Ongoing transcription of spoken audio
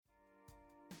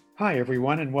Hi,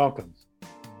 everyone, and welcome.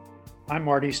 I'm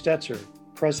Marty Stetzer,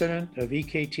 President of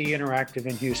EKT Interactive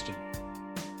in Houston.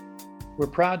 We're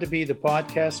proud to be the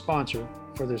podcast sponsor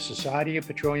for the Society of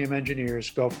Petroleum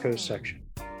Engineers Gulf Coast section.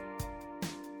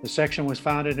 The section was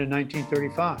founded in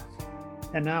 1935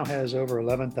 and now has over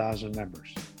 11,000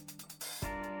 members.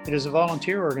 It is a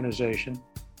volunteer organization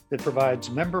that provides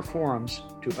member forums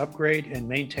to upgrade and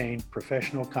maintain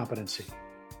professional competency.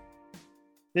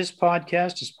 This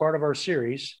podcast is part of our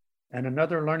series and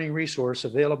another learning resource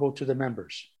available to the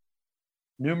members.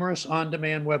 Numerous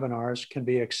on-demand webinars can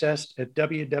be accessed at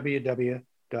www.spegcs.org.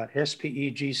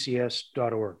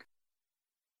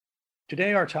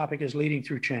 Today, our topic is leading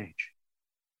through change,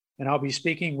 and I'll be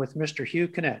speaking with Mr. Hugh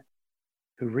Connett,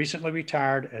 who recently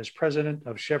retired as president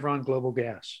of Chevron Global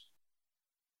Gas.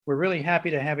 We're really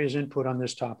happy to have his input on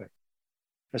this topic,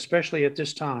 especially at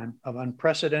this time of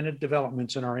unprecedented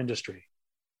developments in our industry.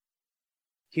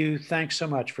 Hugh, thanks so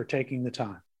much for taking the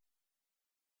time.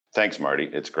 Thanks, Marty.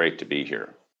 It's great to be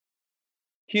here.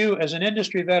 Hugh, as an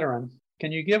industry veteran,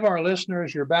 can you give our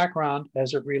listeners your background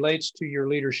as it relates to your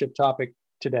leadership topic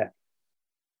today?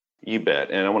 You bet.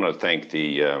 And I want to thank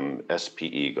the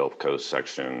SPE Gulf Coast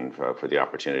section for the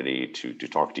opportunity to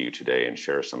talk to you today and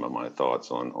share some of my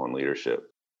thoughts on leadership.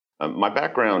 My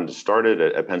background started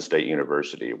at Penn State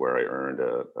University, where I earned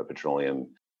a petroleum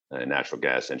and natural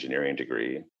gas engineering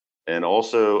degree, and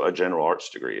also a general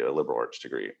arts degree, a liberal arts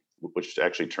degree, which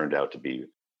actually turned out to be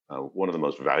one of the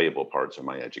most valuable parts of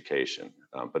my education.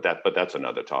 But that's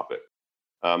another topic.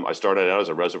 I started out as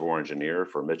a reservoir engineer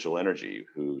for Mitchell Energy,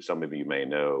 who some of you may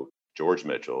know, George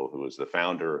Mitchell, who was the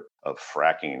founder of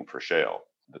fracking for shale,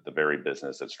 the very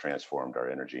business that's transformed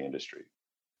our energy industry.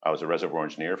 I was a reservoir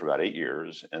engineer for about 8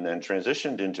 years and then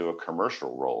transitioned into a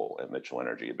commercial role at Mitchell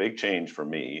Energy, a big change for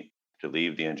me to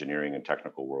leave the engineering and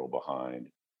technical world behind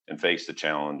and face the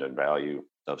challenge and value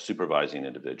of supervising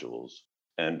individuals,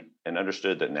 and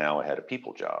understood that now I had a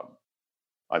people job.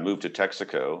 I moved to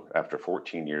Texaco after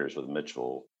 14 years with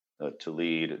Mitchell to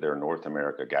lead their North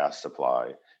America gas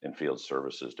supply and field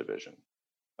services division.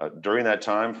 During that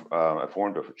time, I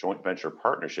formed a joint venture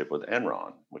partnership with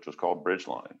Enron, which was called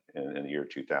Bridgeline in the year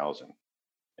 2000.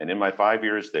 And in my 5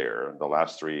 years there, the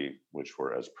last 3, which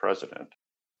were as president,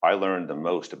 I learned the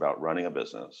most about running a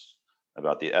business,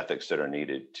 about the ethics that are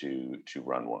needed to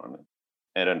run one,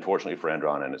 and unfortunately for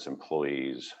Enron and its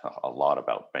employees, a lot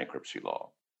about bankruptcy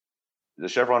law. The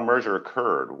Chevron merger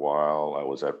occurred while I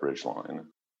was at Bridgeline,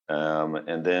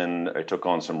 and then I took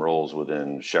on some roles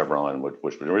within Chevron,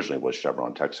 which originally was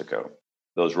Chevron Texaco.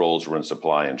 Those roles were in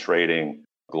supply and trading,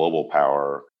 global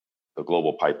power, the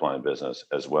global pipeline business,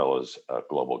 as well as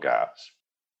global gas.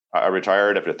 I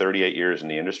retired after 38 years in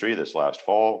the industry this last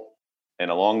fall. And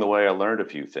along the way, I learned a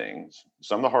few things,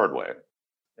 some the hard way,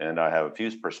 and I have a few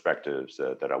perspectives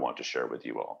that I want to share with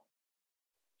you all.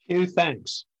 Hugh,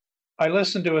 thanks. I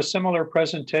listened to a similar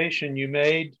presentation you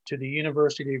made to the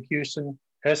University of Houston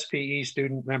SPE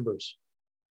student members.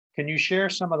 Can you share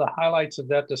some of the highlights of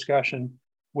that discussion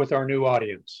with our new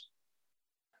audience?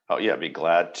 Oh, yeah, I'd be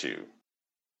glad to.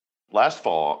 Last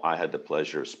fall, I had the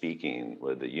pleasure of speaking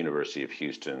with the University of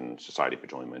Houston Society of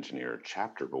Petroleum Engineers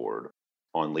chapter board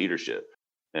on leadership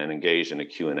and engaged in a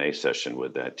Q&A session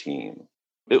with that team.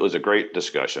 It was a great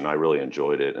discussion. I really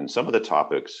enjoyed it. And some of the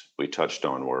topics we touched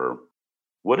on were,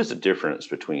 what is the difference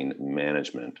between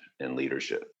management and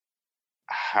leadership?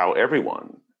 How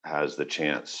everyone has the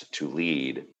chance to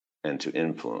lead and to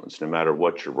influence, no matter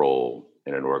what your role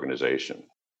in an organization.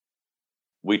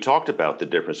 We talked about the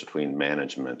difference between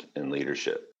management and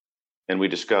leadership, and we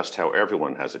discussed how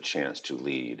everyone has a chance to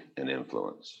lead and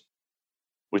influence.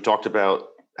 We talked about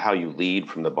how you lead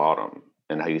from the bottom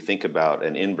and how you think about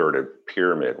an inverted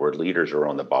pyramid where leaders are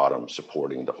on the bottom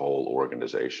supporting the whole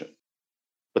organization.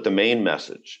 But the main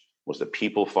message was that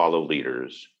people follow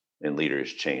leaders and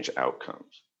leaders change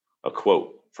outcomes, a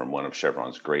quote from one of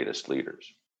Chevron's greatest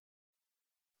leaders.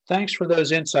 Thanks for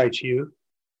those insights, Hugh.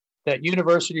 That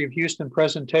University of Houston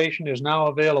presentation is now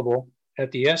available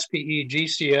at the SPE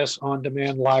GCS On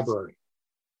Demand Library.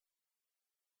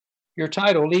 Your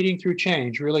title, Leading Through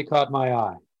Change, really caught my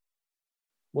eye.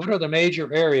 What are the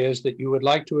major areas that you would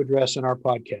like to address in our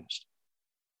podcast?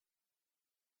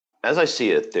 As I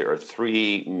see it, there are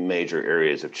 3 major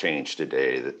areas of change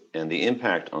today and the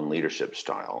impact on leadership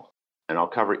style. And I'll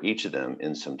cover each of them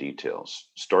in some details,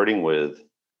 starting with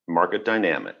market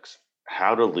dynamics,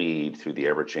 how to lead through the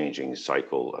ever-changing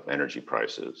cycle of energy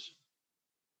prices.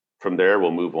 From there,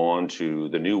 we'll move on to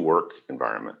the new work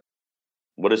environment.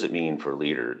 What does it mean for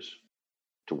leaders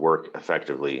to work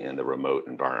effectively in the remote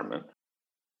environment?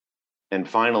 And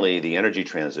finally, the energy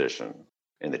transition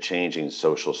and the changing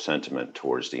social sentiment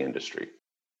towards the industry.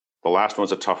 The last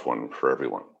one's a tough one for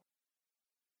everyone.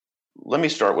 Let me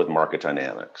start with market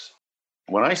dynamics.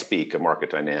 When I speak of market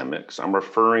dynamics, I'm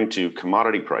referring to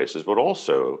commodity prices, but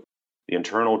also the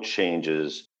internal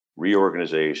changes,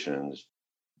 reorganizations,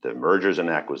 the mergers and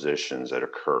acquisitions that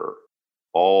occur,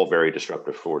 all very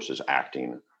disruptive forces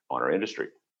acting on our industry.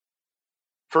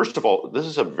 First of all, this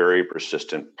is a very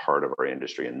persistent part of our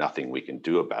industry and nothing we can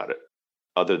do about it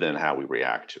other than how we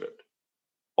react to it.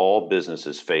 All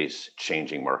businesses face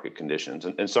changing market conditions,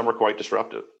 and some are quite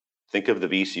disruptive. Think of the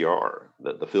VCR,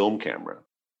 the film camera,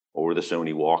 or the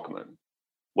Sony Walkman.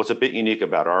 What's a bit unique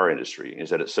about our industry is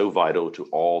that it's so vital to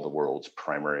all the world's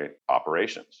primary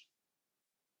operations.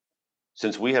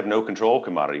 Since we have no control of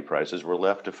commodity prices, we're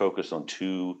left to focus on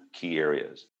two key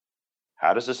areas.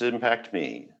 How does this impact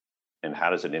me? And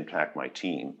how does it impact my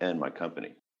team and my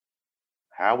company?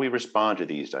 How we respond to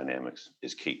these dynamics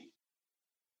is key.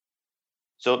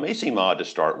 So it may seem odd to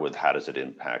start with how does it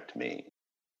impact me?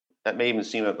 That may even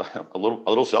seem a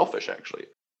little selfish, actually.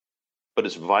 But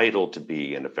it's vital to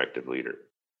be an effective leader.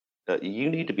 You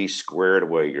need to be squared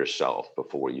away yourself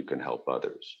before you can help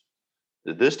others.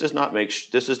 This does not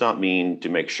mean to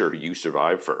make sure you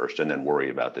survive first and then worry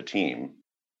about the team.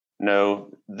 No,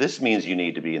 this means you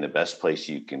need to be in the best place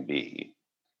you can be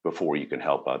before you can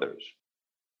help others.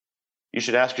 You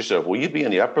should ask yourself, will you be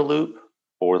in the upper loop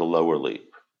or the lower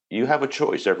loop? You have a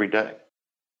choice every day.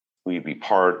 Will you be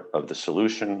part of the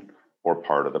solution or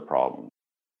part of the problem?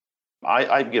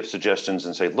 I give suggestions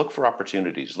and say, look for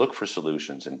opportunities, look for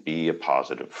solutions, and be a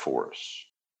positive force.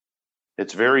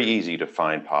 It's very easy to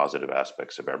find positive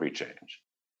aspects of every change.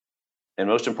 And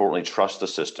most importantly, trust the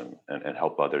system and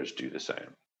help others do the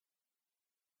same.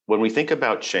 When we think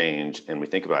about change and we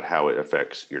think about how it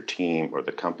affects your team or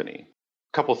the company,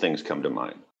 a couple things come to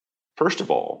mind. First of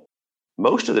all,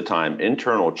 most of the time,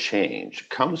 internal change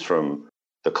comes from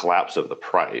the collapse of the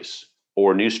price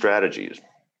or new strategies,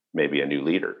 maybe a new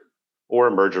leader, or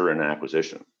a merger and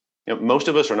acquisition. Most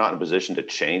of us are not in a position to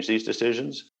change these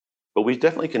decisions, but we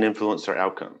definitely can influence their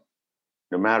outcome,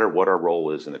 no matter what our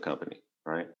role is in the company,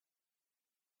 right?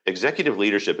 Executive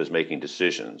leadership is making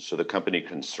decisions so the company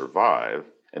can survive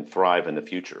and thrive in the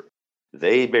future.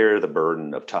 They bear the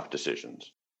burden of tough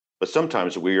decisions, but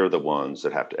sometimes we are the ones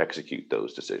that have to execute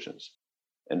those decisions.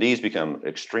 And these become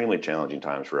extremely challenging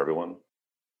times for everyone.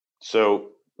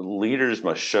 So leaders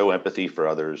must show empathy for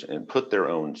others and put their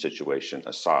own situation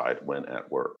aside when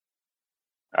at work.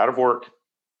 Out of work,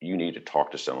 you need to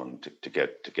talk to someone to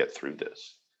get through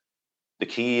this. The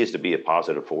key is to be a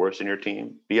positive force in your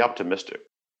team. Be optimistic.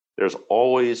 There's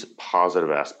always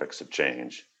positive aspects of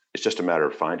change. It's just a matter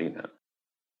of finding them.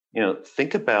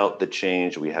 Think about the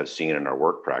change we have seen in our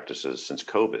work practices since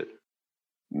COVID.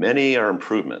 Many are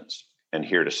improvements and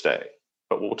here to stay,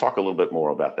 but we'll talk a little bit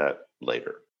more about that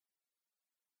later.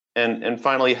 And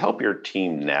finally, help your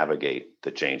team navigate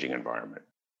the changing environment.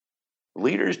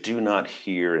 Leaders do not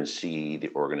hear and see the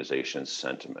organization's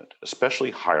sentiment,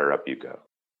 especially higher up you go.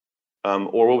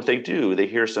 Or what they do, they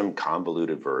hear some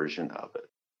convoluted version of it.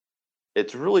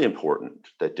 It's really important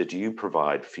that you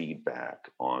provide feedback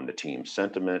on the team's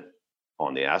sentiment,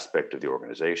 on the aspect of the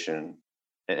organization,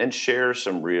 and share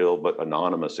some real but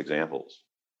anonymous examples.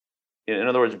 In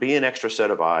other words, be an extra set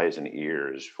of eyes and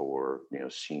ears for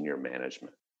senior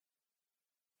management.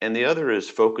 And the other is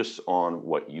focus on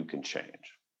what you can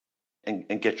change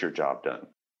and get your job done.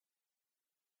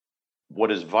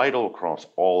 What is vital across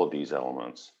all of these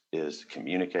elements is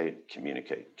communicate.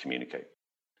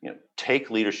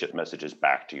 Take leadership messages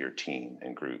back to your team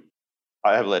and group.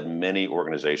 I have led many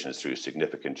organizations through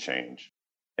significant change.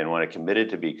 And when I committed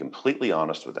to be completely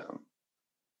honest with them,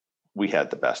 we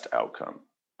had the best outcome.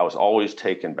 I was always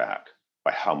taken back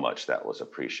by how much that was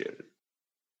appreciated.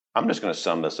 I'm just going to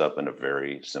sum this up in a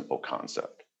very simple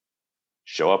concept.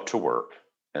 Show up to work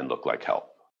and look like help.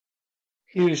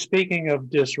 Hugh, speaking of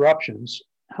disruptions,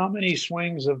 how many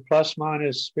swings of plus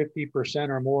minus 50%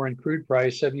 or more in crude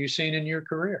price have you seen in your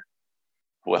career?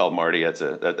 Well, Marty, that's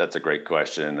a great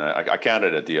question. I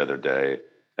counted it the other day,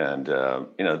 and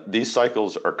these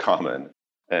cycles are common.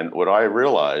 And what I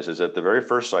realized is that the very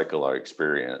first cycle I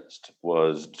experienced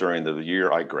was during the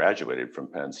year I graduated from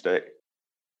Penn State.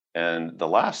 And the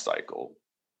last cycle,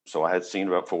 so I had seen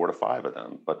about 4 to 5 of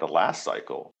them, but the last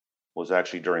cycle was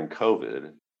actually during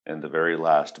COVID and the very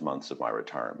last months of my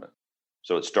retirement.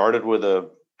 So it started with a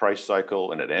price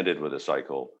cycle and it ended with a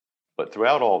cycle. But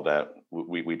throughout all of that,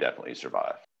 we definitely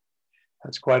survived.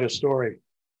 That's quite a story.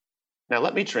 Now,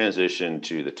 let me transition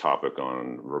to the topic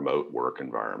on remote work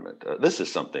environment. This is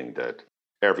something that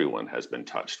everyone has been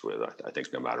touched with, I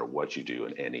think, no matter what you do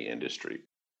in any industry.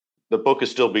 The book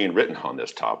is still being written on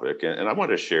this topic, and I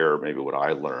want to share maybe what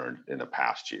I learned in the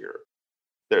past year.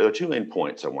 There are two main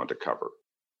points I want to cover.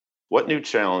 What new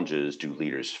challenges do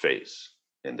leaders face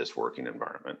in this working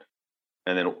environment?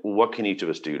 And then what can each of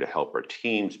us do to help our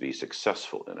teams be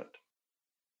successful in it?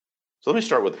 So let me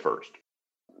start with the first.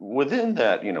 Within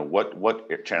that,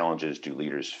 what challenges do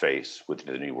leaders face with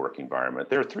the new work environment?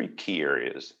 There are three key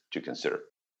areas to consider: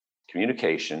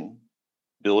 communication,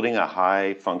 building a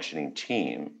high functioning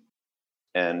team,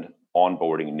 and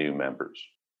onboarding new members.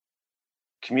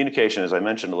 Communication, as I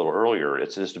mentioned a little earlier,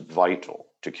 it's just vital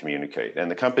to communicate. And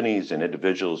the companies and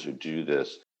individuals who do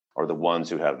this are the ones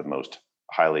who have the most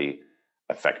highly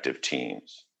effective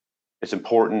teams. It's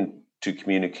important to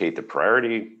communicate the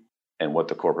priority and what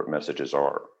the corporate messages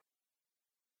are.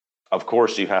 Of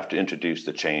course, you have to introduce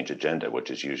the change agenda,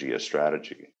 which is usually a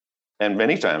strategy. And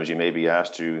many times you may be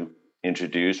asked to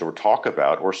introduce or talk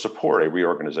about or support a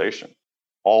reorganization,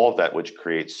 all of that which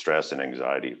creates stress and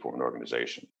anxiety for an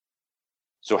organization.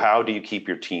 So how do you keep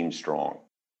your team strong?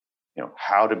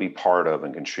 How to be part of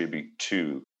and contribute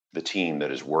to the team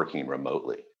that is working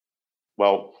remotely?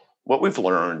 Well, what we've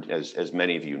learned, as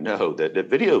many of you know, that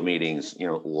video meetings,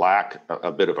 lack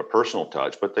a bit of a personal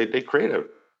touch, but they create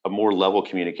a more level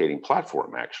communicating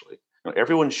platform, actually.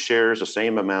 Everyone shares the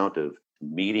same amount of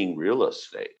meeting real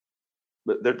estate,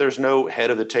 but there's no head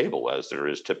of the table as there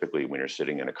is typically when you're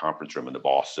sitting in a conference room and the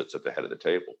boss sits at the head of the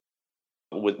table.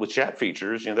 With chat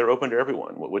features, they're open to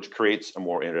everyone, which creates a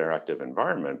more interactive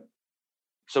environment.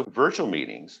 So virtual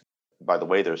meetings, by the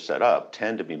way they're set up,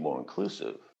 tend to be more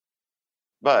inclusive.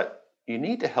 But you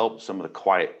need to help some of the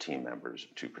quiet team members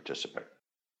to participate.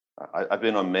 I've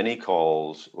been on many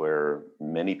calls where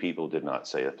many people did not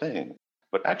say a thing.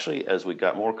 But actually, as we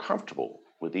got more comfortable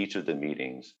with each of the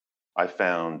meetings, I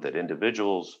found that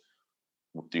individuals,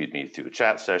 through the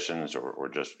chat sessions or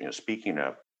just speaking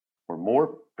up, where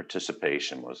more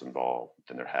participation was involved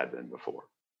than there had been before.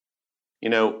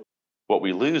 What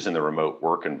we lose in the remote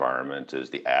work environment is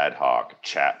the ad hoc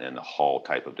chat in the hall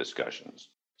type of discussions.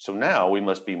 So now we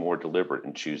must be more deliberate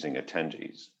in choosing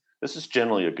attendees. This is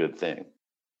generally a good thing.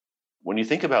 When you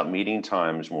think about meeting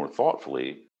times more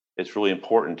thoughtfully, it's really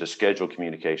important to schedule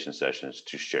communication sessions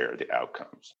to share the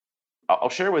outcomes. I'll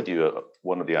share with you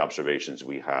one of the observations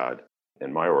we had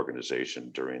in my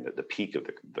organization during the peak of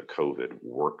the COVID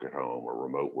work at home or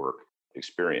remote work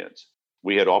experience.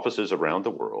 We had offices around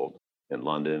the world in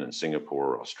London and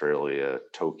Singapore, Australia,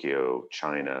 Tokyo,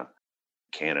 China,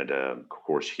 Canada, and of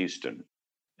course, Houston.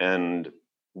 And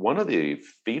one of the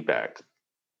feedback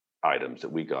items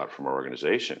that we got from our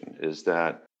organization is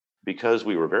that because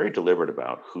we were very deliberate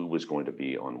about who was going to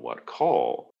be on what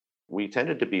call, we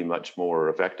tended to be much more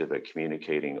effective at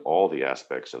communicating all the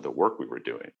aspects of the work we were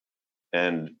doing.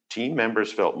 And team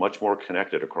members felt much more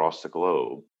connected across the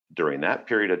globe during that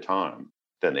period of time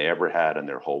than they ever had in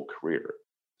their whole career.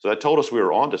 So that told us we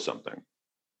were onto something,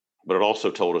 but it also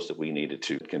told us that we needed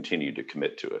to continue to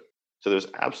commit to it. So there's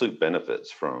absolute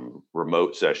benefits from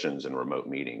remote sessions and remote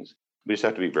meetings. We just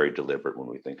have to be very deliberate when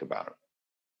we think about it.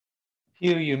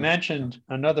 Hugh, you mentioned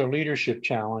another leadership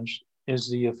challenge is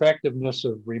the effectiveness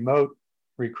of remote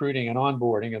recruiting and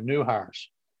onboarding of new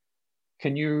hires.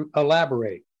 Can you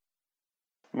elaborate?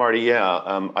 Marty,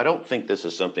 yeah, I don't think this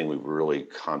is something we've really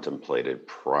contemplated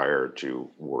prior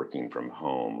to working from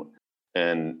home.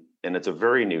 And it's a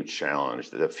very new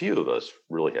challenge that a few of us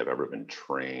really have ever been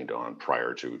trained on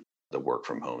prior to the work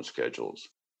from home schedules.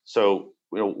 So,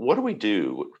 what do we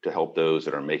do to help those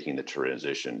that are making the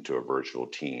transition to a virtual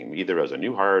team, either as a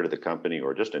new hire to the company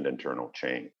or just an internal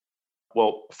change?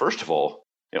 Well, first of all,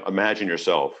 imagine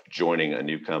yourself joining a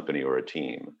new company or a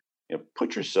team.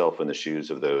 Put yourself in the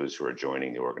shoes of those who are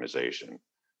joining the organization.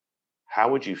 How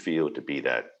would you feel to be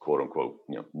that quote unquote,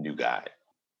 new guy?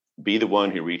 Be the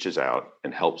one who reaches out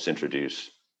and helps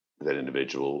introduce that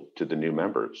individual to the new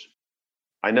members.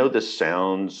 I know this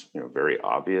sounds, very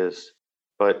obvious,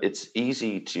 but it's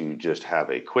easy to just have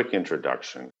a quick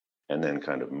introduction and then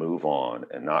kind of move on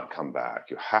and not come back.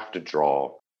 You have to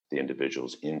draw the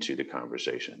individuals into the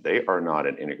conversation. They are not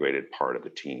an integrated part of the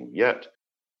team yet.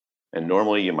 And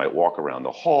normally you might walk around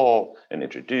the hall and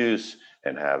introduce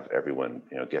and have everyone,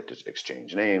 get to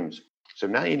exchange names. So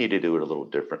now you need to do it a little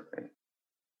differently.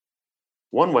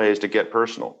 One way is to get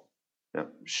personal.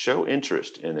 Show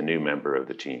interest in the new member of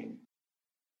the team.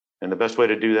 And the best way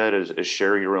to do that is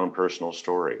share your own personal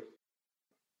story.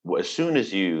 As soon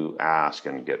as you ask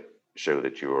and show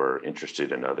that you're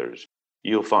interested in others,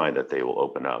 you'll find that they will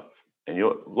open up and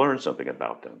you'll learn something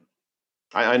about them.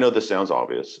 I know this sounds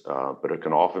obvious, but it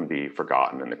can often be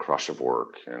forgotten in the crush of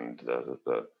work and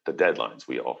the deadlines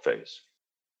we all face.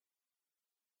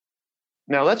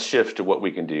 Now let's shift to what we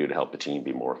can do to help the team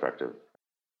be more effective.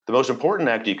 The most important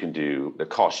act you can do that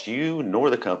costs you nor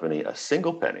the company a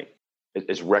single penny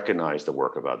is recognize the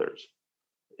work of others.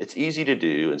 It's easy to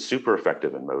do and super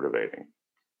effective and motivating.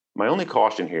 My only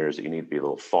caution here is that you need to be a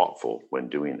little thoughtful when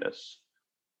doing this.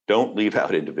 Don't leave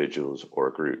out individuals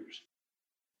or groups.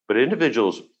 But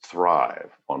individuals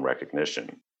thrive on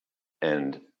recognition,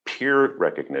 and peer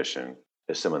recognition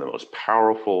is some of the most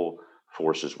powerful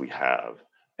forces we have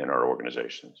in our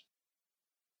organizations.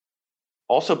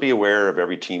 Also, be aware of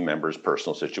every team member's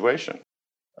personal situation.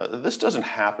 This doesn't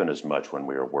happen as much when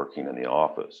we are working in the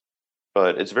office,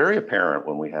 but it's very apparent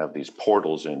when we have these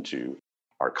portals into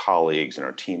our colleagues and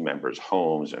our team members'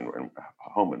 homes and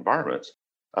home environments.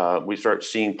 We start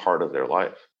seeing part of their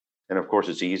life. And of course,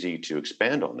 it's easy to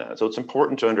expand on that. So it's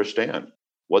important to understand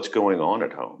what's going on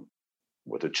at home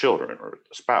with the children or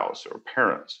the spouse or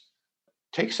parents.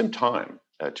 Take some time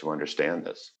to understand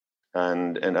this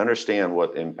and understand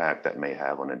what impact that may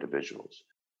have on individuals.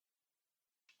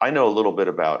 I know a little bit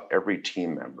about every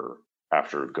team member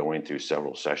after going through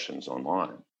several sessions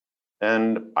online.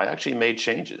 And I actually made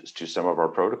changes to some of our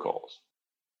protocols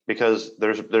because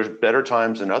there's better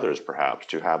times than others, perhaps,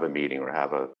 to have a meeting or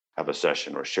have a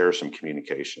session or share some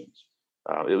communications.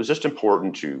 It was just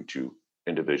important to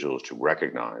individuals to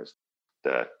recognize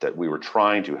that we were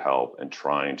trying to help and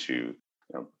trying to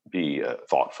be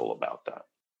thoughtful about that.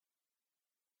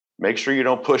 Make sure you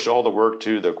don't push all the work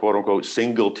to the quote unquote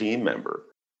single team member.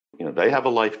 They have a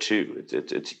life too.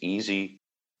 It's easy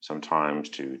sometimes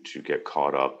to get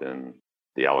caught up in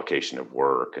the allocation of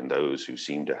work and those who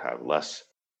seem to have less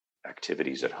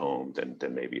activities at home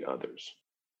than maybe others.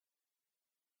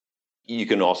 You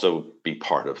can also be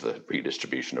part of the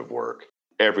redistribution of work.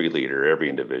 Every leader, every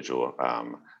individual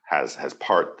has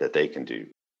part that they can do.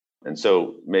 And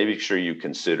so maybe sure you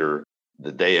consider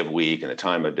the day of week and the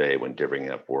time of day when divvying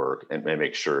up work and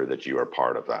make sure that you are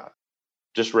part of that.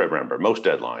 Just remember, most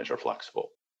deadlines are flexible.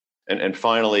 And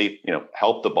finally,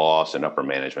 help the boss and upper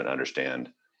management understand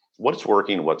what's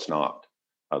working, what's not.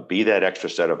 Be that extra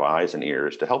set of eyes and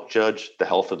ears to help judge the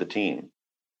health of the team.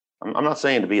 I'm not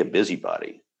saying to be a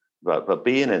busybody, but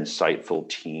be an insightful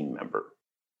team member.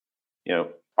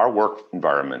 Our work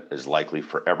environment is likely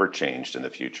forever changed in the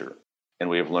future, and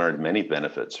we have learned many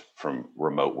benefits from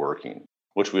remote working,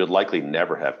 which we would likely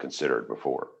never have considered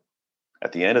before.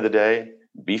 At the end of the day,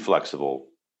 be flexible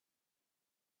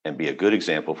and be a good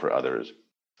example for others,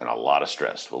 and a lot of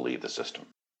stress will leave the system.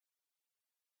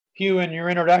 Hugh, in your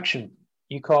introduction,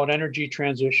 you called energy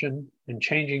transition and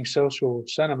changing social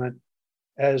sentiment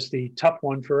as the tough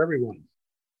one for everyone.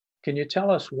 Can you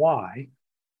tell us why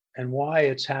and why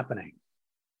it's happening?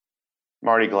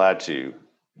 Marty, glad to.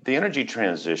 The energy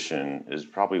transition is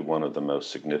probably one of the most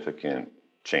significant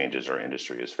changes our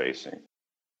industry is facing.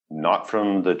 Not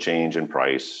from the change in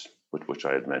price, which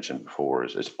I had mentioned before,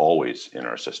 is always in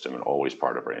our system and always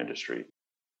part of our industry,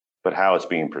 but how it's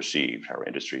being perceived, how our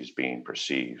industry is being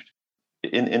perceived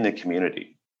in the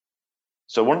community.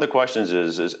 So one of the questions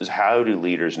is how do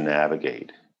leaders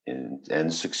navigate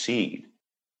and succeed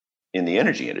in the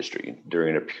energy industry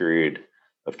during a period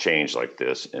of change like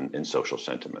this in social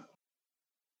sentiment?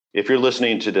 If you're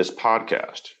listening to this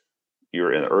podcast,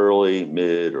 you're in early,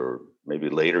 mid, or maybe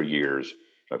later years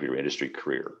of your industry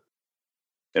career.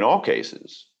 In all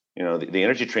cases, the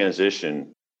energy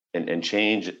transition and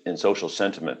change in social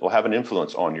sentiment will have an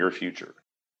influence on your future.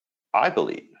 I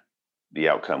believe the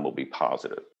outcome will be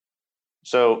positive.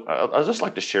 So I'd just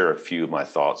like to share a few of my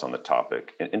thoughts on the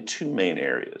topic in two main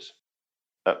areas.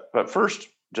 But first,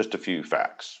 just a few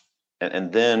facts.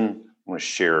 And then I'm going to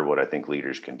share what I think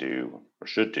leaders can do or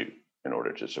should do in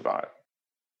order to survive.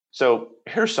 So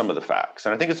here's some of the facts.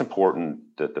 And I think it's important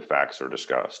that the facts are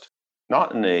discussed,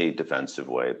 not in a defensive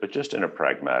way, but just in a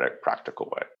pragmatic,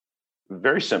 practical way.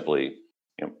 Very simply,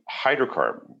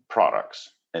 hydrocarbon products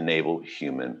enable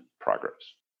human progress.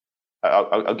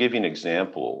 I'll give you an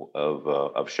example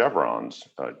of Chevron's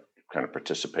kind of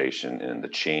participation in the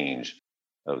change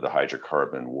of the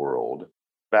hydrocarbon world.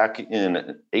 Back in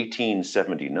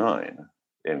 1879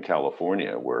 in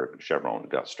California, where Chevron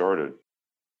got started,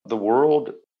 the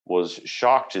world was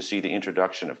shocked to see the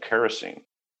introduction of kerosene.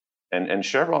 And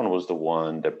Chevron was the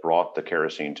one that brought the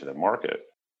kerosene to the market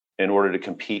in order to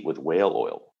compete with whale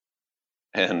oil.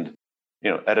 And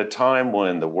at a time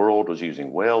when the world was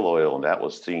using whale oil, and that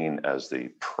was seen as the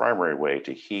primary way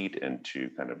to heat and to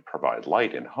kind of provide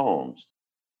light in homes,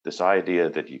 this idea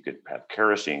that you could have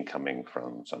kerosene coming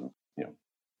from some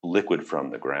liquid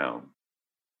from the ground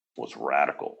was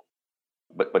radical.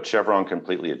 But Chevron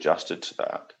completely adjusted to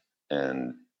that,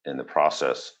 and in the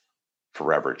process,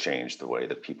 forever changed the way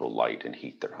that people light and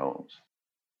heat their homes.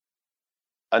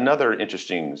 Another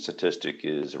interesting statistic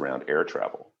is around air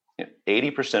travel.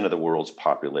 80% of the world's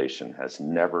population has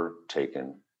never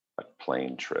taken a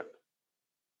plane trip.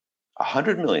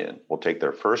 100 million will take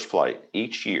their first flight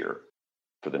each year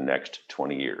for the next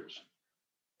 20 years.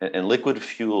 And liquid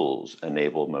fuels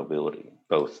enable mobility,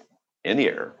 both in the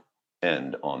air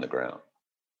and on the ground.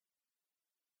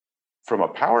 From a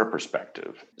power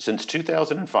perspective, since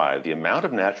 2005, the amount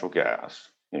of natural gas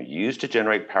used to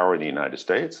generate power in the United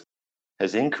States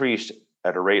has increased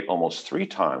at a rate almost 3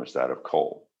 times that of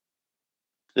coal.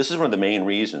 This is one of the main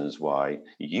reasons why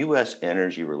US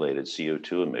energy-related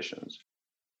CO2 emissions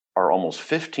are almost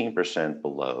 15%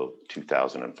 below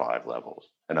 2005 levels,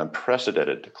 an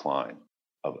unprecedented decline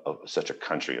of such a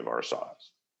country of our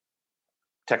size.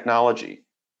 Technology,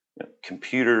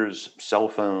 computers, cell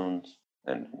phones,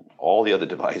 and all the other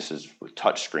devices with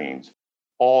touch screens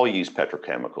all use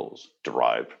petrochemicals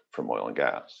derived from oil and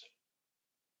gas.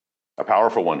 A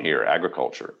powerful one here,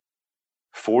 agriculture.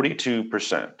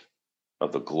 42%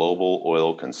 of the global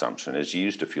oil consumption is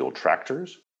used to fuel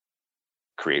tractors,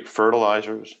 create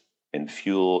fertilizers, and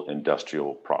fuel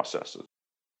industrial processes.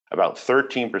 About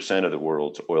 13% of the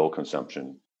world's oil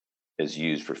consumption is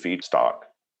used for feedstock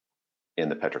in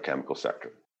the petrochemical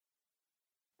sector.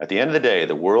 At the end of the day,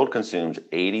 the world consumes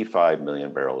 85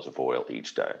 million barrels of oil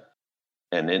each day,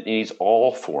 and it needs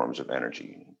all forms of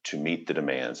energy to meet the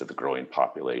demands of the growing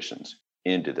populations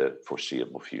into the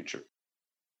foreseeable future.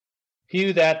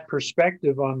 Hugh, that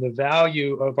perspective on the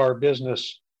value of our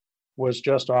business was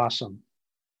just awesome.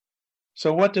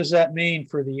 So what does that mean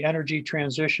for the energy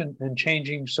transition and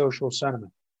changing social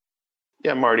sentiment?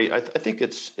 Yeah, Marty, I think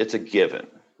it's a given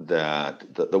that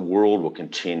the world will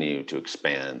continue to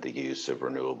expand the use of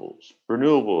renewables.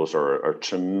 Renewables are a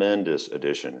tremendous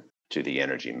addition to the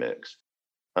energy mix.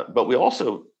 But we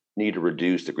also need to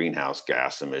reduce the greenhouse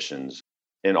gas emissions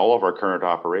in all of our current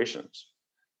operations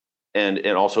and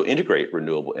also integrate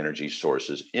renewable energy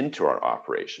sources into our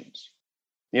operations.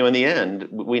 In the end,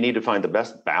 we need to find the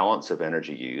best balance of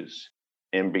energy use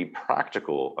and be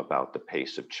practical about the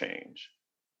pace of change.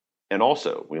 And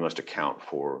also, we must account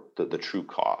for the true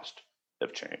cost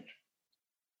of change.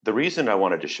 The reason I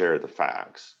wanted to share the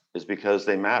facts is because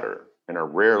they matter and are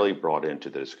rarely brought into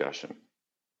the discussion.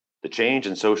 The change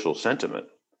in social sentiment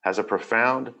has a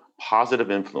profound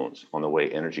positive influence on the way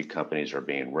energy companies are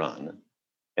being run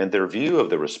and their view of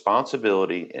the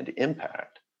responsibility and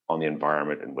impact on the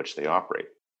environment in which they operate.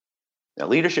 Now,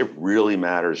 leadership really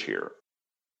matters here.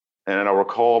 And I'll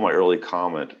recall my early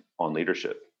comment on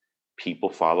leadership. People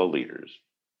follow leaders,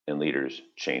 and leaders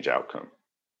change outcome.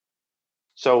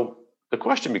 So the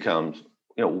question becomes,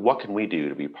 what can we do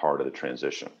to be part of the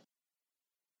transition?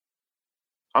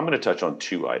 I'm going to touch on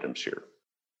 2 items here.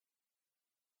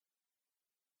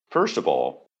 First of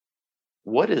all,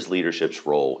 what is leadership's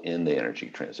role in the energy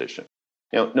transition?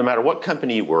 No matter what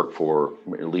company you work for,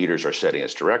 leaders are setting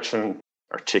its direction,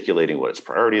 articulating what its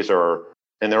priorities are,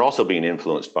 and they're also being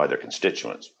influenced by their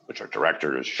constituents, which are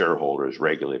directors, shareholders,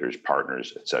 regulators,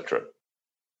 partners, etc.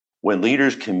 When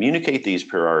leaders communicate these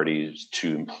priorities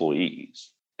to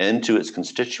employees and to its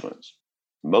constituents,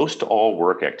 most all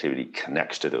work activity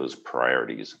connects to those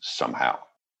priorities somehow.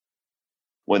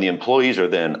 When the employees are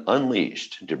then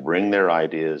unleashed to bring their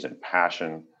ideas and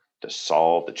passion to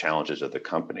solve the challenges of the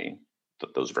company,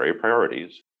 those very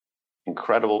priorities,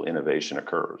 incredible innovation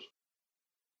occurs.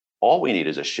 All we need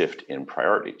is a shift in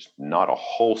priorities, not a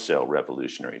wholesale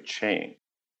revolutionary change.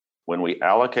 When we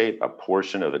allocate a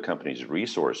portion of the company's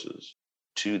resources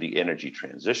to the energy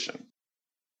transition,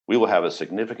 we will have a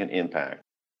significant impact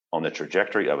on the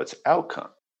trajectory of its outcome,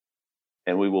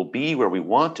 and we will be where we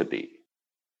want to be,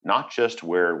 not just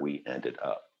where we ended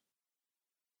up.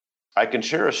 I can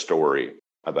share a story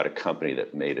about a company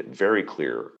that made it very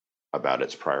clear about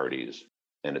its priorities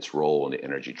and its role in the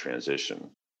energy transition,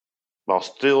 while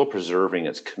still preserving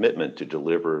its commitment to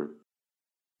deliver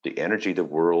the energy the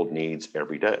world needs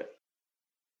every day.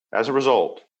 As a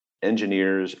result,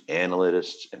 engineers,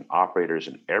 analysts, and operators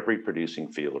in every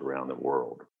producing field around the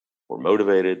world were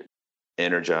motivated,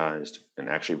 energized, and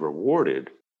actually rewarded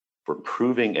for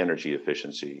improving energy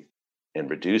efficiency and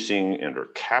reducing and or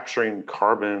capturing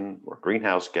carbon or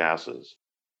greenhouse gases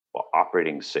while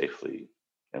operating safely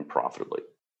and profitably.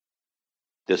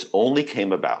 This only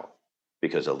came about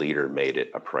because a leader made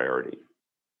it a priority.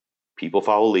 People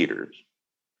follow leaders,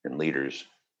 and leaders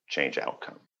change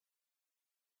outcome.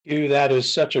 Hugh, that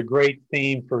is such a great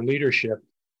theme for leadership.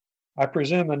 I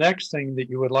presume the next thing that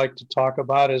you would like to talk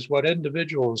about is what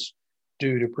individuals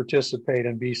do to participate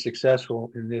and be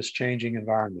successful in this changing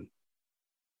environment.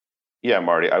 Yeah,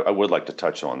 Marty, I would like to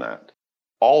touch on that.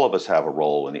 All of us have a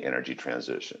role in the energy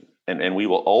transition, and we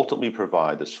will ultimately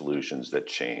provide the solutions that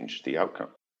change the outcome.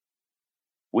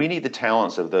 We need the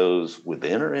talents of those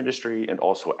within our industry and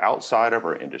also outside of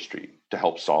our industry to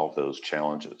help solve those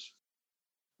challenges.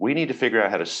 We need to figure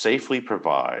out how to safely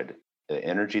provide the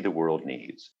energy the world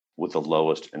needs with the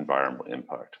lowest environmental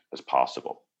impact as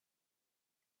possible.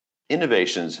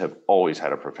 Innovations have always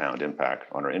had a profound impact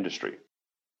on our industry.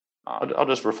 I'll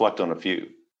just reflect on a few.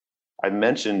 I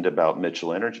mentioned about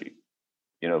Mitchell Energy.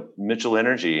 Mitchell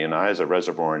Energy and I, as a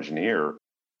reservoir engineer,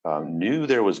 knew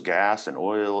there was gas and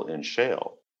oil in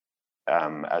shale.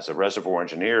 As a reservoir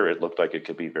engineer, it looked like it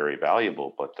could be very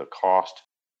valuable, but the cost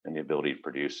and the ability to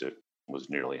produce it was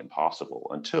nearly impossible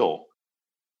until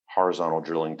horizontal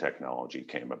drilling technology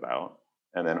came about,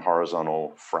 and then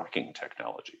horizontal fracking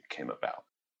technology came about.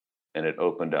 And it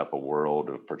opened up a world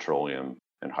of petroleum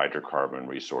and hydrocarbon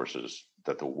resources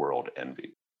that the world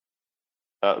envied.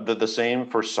 The same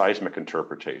for seismic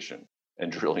interpretation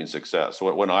and drilling success.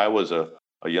 When I was a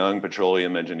young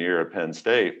petroleum engineer at Penn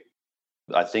State,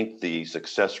 I think the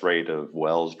success rate of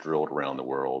wells drilled around the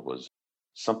world was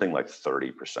something like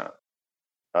 30%.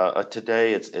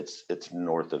 Today, it's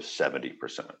north of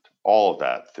 70%. All of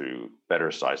that through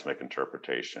better seismic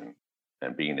interpretation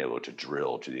and being able to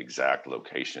drill to the exact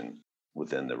location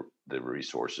within the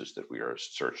resources that we are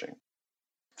searching.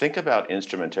 Think about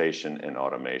instrumentation and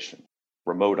automation,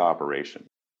 remote operation.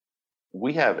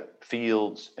 We have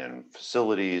fields and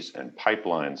facilities and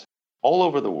pipelines all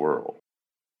over the world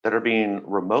that are being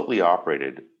remotely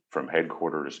operated from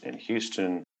headquarters in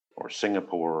Houston or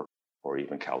Singapore or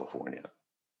even California.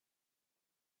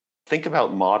 Think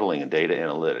about modeling and data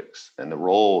analytics and the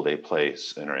role they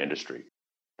place in our industry.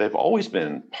 They've always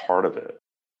been part of it,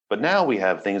 but now we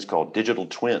have things called digital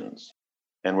twins,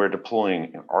 and we're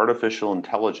deploying artificial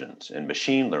intelligence and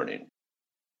machine learning.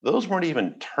 Those weren't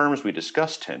even terms we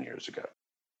discussed 10 years ago.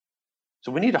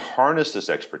 So we need to harness this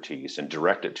expertise and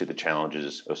direct it to the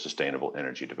challenges of sustainable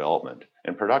energy development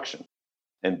and production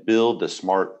and build the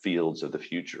smart fields of the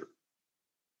future.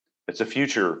 It's a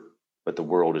future, but the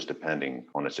world is depending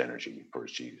on its energy for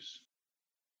its use.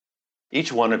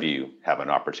 Each one of you have an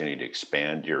opportunity to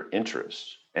expand your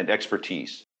interests and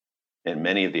expertise in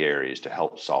many of the areas to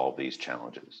help solve these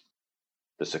challenges.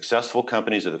 The successful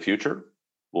companies of the future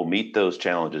will meet those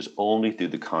challenges only through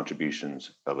the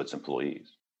contributions of its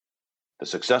employees. The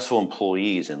successful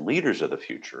employees and leaders of the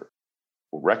future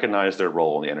will recognize their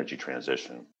role in the energy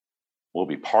transition, will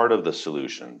be part of the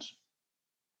solutions,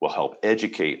 will help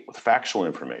educate with factual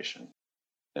information,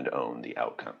 and own the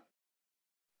outcome.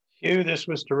 Hugh, this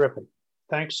was terrific.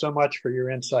 Thanks so much for your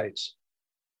insights.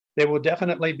 They will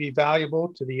definitely be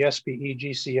valuable to the SPE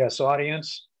GCS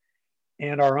audience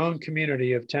and our own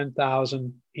community of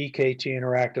 10,000 EKT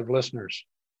Interactive listeners.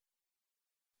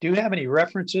 Do you have any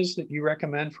references that you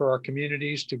recommend for our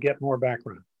communities to get more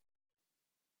background?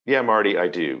 Yeah, Marty, I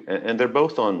do. And they're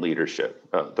both on leadership.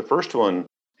 The first one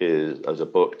is a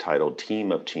book titled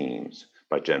Team of Teams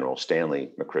by General Stanley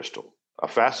McChrystal, a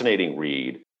fascinating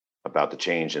read about the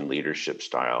change in leadership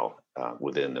style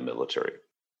within the military.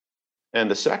 And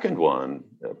the second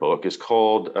book is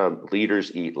called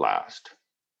Leaders Eat Last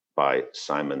by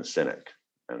Simon Sinek.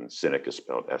 And Sinek is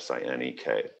spelled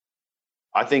Sinek.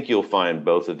 I think you'll find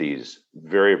both of these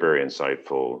very, very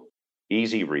insightful,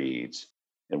 easy reads,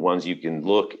 and ones you can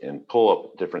look and pull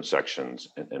up different sections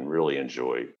and really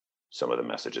enjoy some of the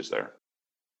messages there.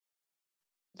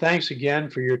 Thanks again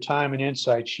for your time and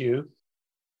insights, Hugh.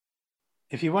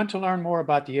 If you want to learn more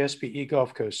about the SPE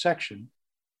Gulf Coast section,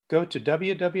 go to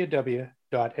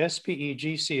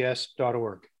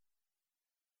www.spegcs.org.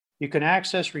 You can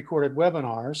access recorded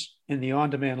webinars in the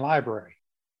on-demand library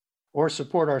or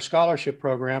support our scholarship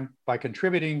program by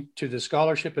contributing to the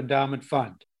Scholarship Endowment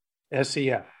Fund,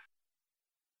 SEF.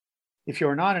 If you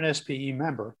are not an SPE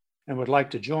member and would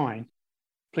like to join,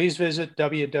 please visit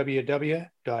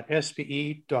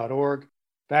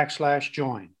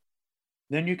www.spe.org/join.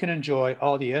 Then you can enjoy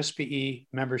all the SPE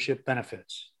membership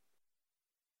benefits.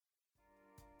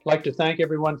 I'd like to thank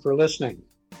everyone for listening.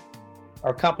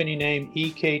 Our company name,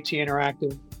 EKT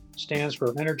Interactive, stands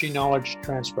for Energy Knowledge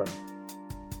Transfer.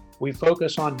 We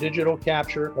focus on digital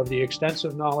capture of the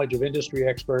extensive knowledge of industry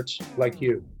experts like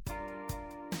you.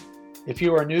 If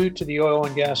you are new to the oil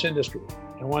and gas industry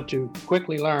and want to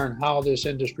quickly learn how this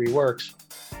industry works,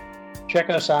 check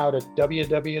us out at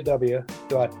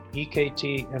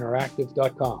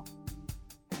www.ektinteractive.com.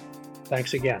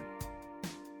 Thanks again.